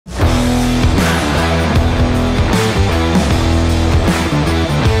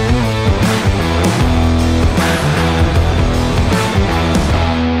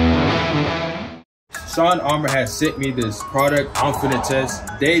Sean Armour has sent me this product. I'm finna test.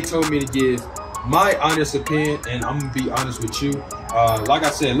 They told me to give my honest opinion, and I'm gonna be honest with you. Like I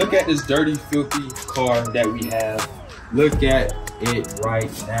said, look at this dirty, filthy car that we have. Look at it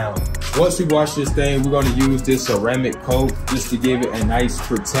right now. Once we wash this thing, we're gonna use this ceramic coat just to give it a nice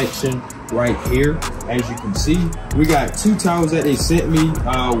protection right here. As you can see, we got 2 towels that they sent me.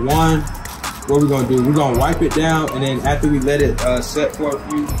 One, what we're gonna do, we're gonna wipe it down, and then after we let it set for a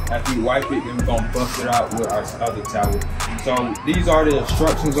few, after we wipe it, then we're gonna buff it out with our other towel. So these are the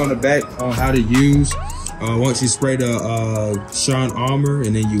instructions on the back on how to use. Once you spray the Sean Armour,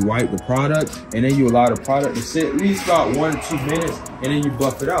 and then you wipe the product, and then you allow the product to sit at least about 1 to 2 minutes, and then you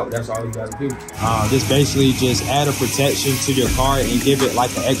buff it out. That's all you gotta do. This basically just add a protection to your car and give it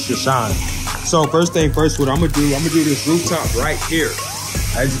like an extra shine. So first thing first, what I'm gonna do this rooftop right here.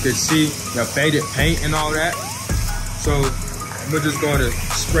 As you can see, the faded paint and all that. So we're just going to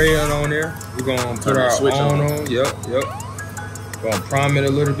spray it on there. We're gonna put our on. Yep. Gonna prime it a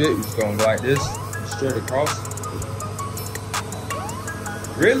little bit. We're just gonna go like this. Straight across.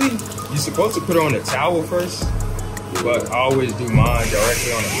 Really? You're supposed to put it on the towel first, but I always do mine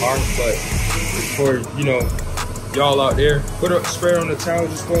directly on the car. But for, you know, y'all out there, spray it on the towel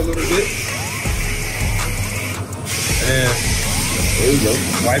just for a little bit. And there you go,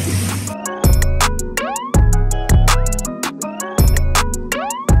 wipe it.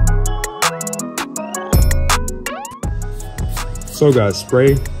 So guys,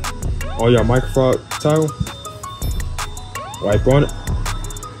 spray on your microfiber towel, wipe on it.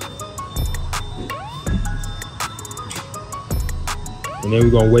 And then we're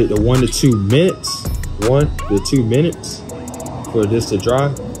gonna wait the 1 to 2 minutes, 1 to 2 minutes for this to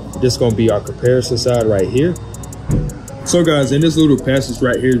dry. This is gonna be our comparison side right here. So guys, in this little passage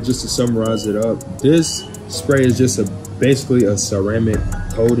right here, just to summarize it up, this spray is just basically a ceramic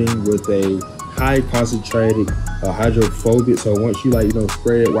coating with a high concentrated hydrophobic. So once you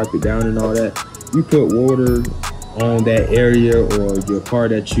spray it, wipe it down and all that, you put water on that area or your car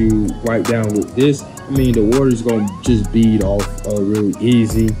that you wipe down with this, I mean, the water is gonna just bead off really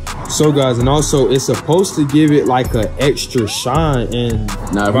easy. So guys, and also it's supposed to give it like an extra shine, and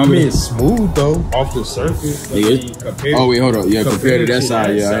I mean it's smooth though off the surface. Oh wait, hold on. Yeah, compared to that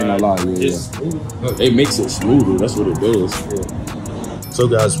side, yeah, I ain't gonna lie. Yeah, smooth. It makes it smoother. That's what it does. Yeah. So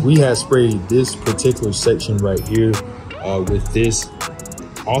guys, we have sprayed this particular section right here with this.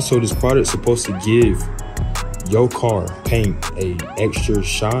 Also, this product is supposed to give your car paint a extra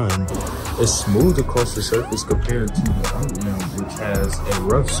shine. It's smooth across the surface compared to the other one, which has a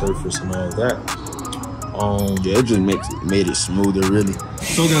rough surface and all that. Yeah, it just made it smoother, really.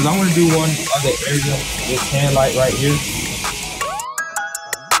 So guys, I want to do one other area, this hand light right here.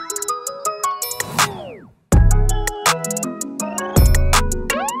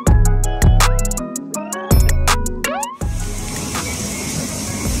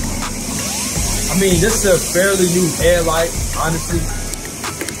 I mean, this is a fairly new headlight, honestly.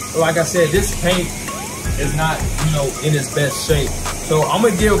 Like I said, this paint is not, in its best shape. So I'm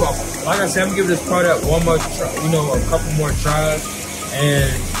gonna give, like I said, I'm gonna give this product one more, a couple more tries,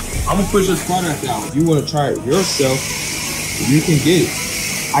 and I'm gonna push this product out. If you wanna try it yourself, you can get it.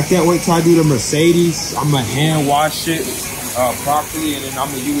 I can't wait till I do the Mercedes. I'm gonna hand wash it properly, and then I'm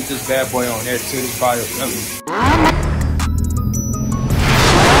gonna use this bad boy on there till this body comes.